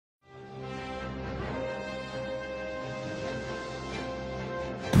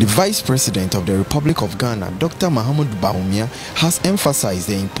The Vice President of the Republic of Ghana, Dr. Mahamudu Bawumia, has emphasized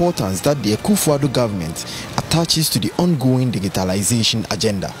the importance that the Akufo-Addo government attaches to the ongoing digitalization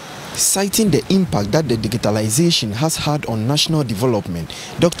agenda. Citing the impact that the digitalization has had on national development,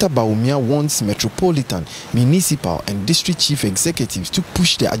 Dr. Bawumia wants metropolitan, municipal and district chief executives to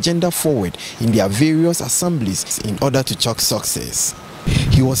push the agenda forward in their various assemblies in order to chalk success.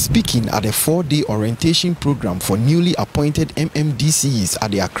 He was speaking at a 4-day orientation program for newly appointed MMDCEs at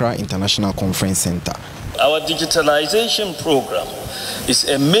the Accra International Conference Center. Our digitalization program is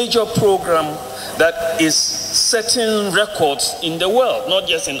a major program that is setting records in the world, not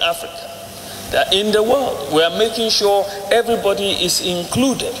just in Africa. In the world, we are making sure everybody is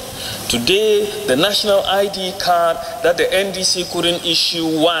included. Today, the national ID card that the NDC couldn't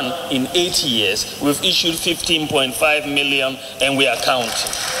issue one in 8 years, we've issued 15.5 million and we are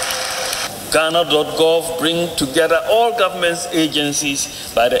counting. Ghana.gov bring together all government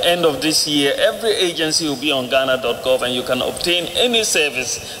agencies. By the end of this year, every agency will be on Ghana.gov and you can obtain any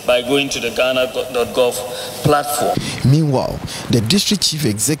service by going to the Ghana.gov platform. Meanwhile, the District Chief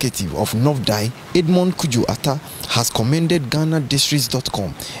Executive of North Dai, Edmond Kujo-Atta, has commended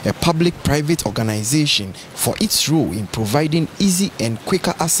GHANADISTRICTS.com, a public-private organization, for its role in providing easy and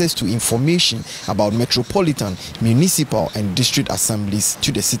quicker access to information about metropolitan, municipal and district assemblies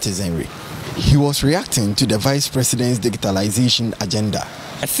to the citizenry. He was reacting to the Vice President's digitalization agenda.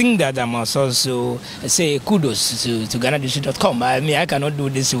 I think that I must also say kudos to GHANADISTRICTS.com. I mean, I cannot do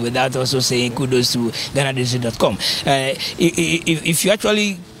this without also saying kudos to GHANADISTRICTS.com. If you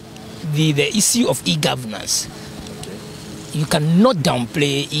actually, the issue of e-governance, you cannot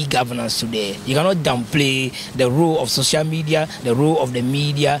downplay e-governance today. You cannot downplay the role of social media, the role of the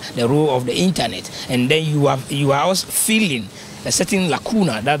media, the role of the internet. And then you are also feeling a certain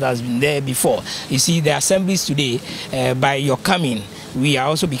lacuna that has been there before. You see, the assemblies today, by your coming, we are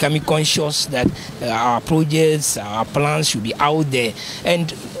also becoming conscious that our projects, our plans should be out there.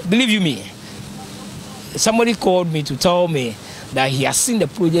 And believe you me, somebody called me to tell me that he has seen the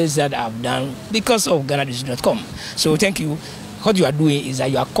projects that I've done because of GHANADISTRICTS.com. So thank you. What you are doing is that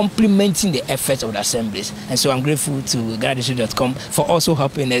you are complementing the efforts of the assemblies. And so I'm grateful to GHANADISTRICTS.com for also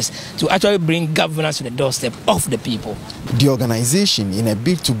helping us to actually bring governance to the doorstep of the people. The organization, in a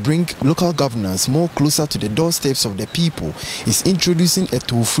bid to bring local governance more closer to the doorsteps of the people, is introducing a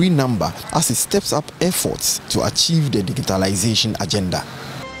toll-free number as it steps up efforts to achieve the digitalization agenda.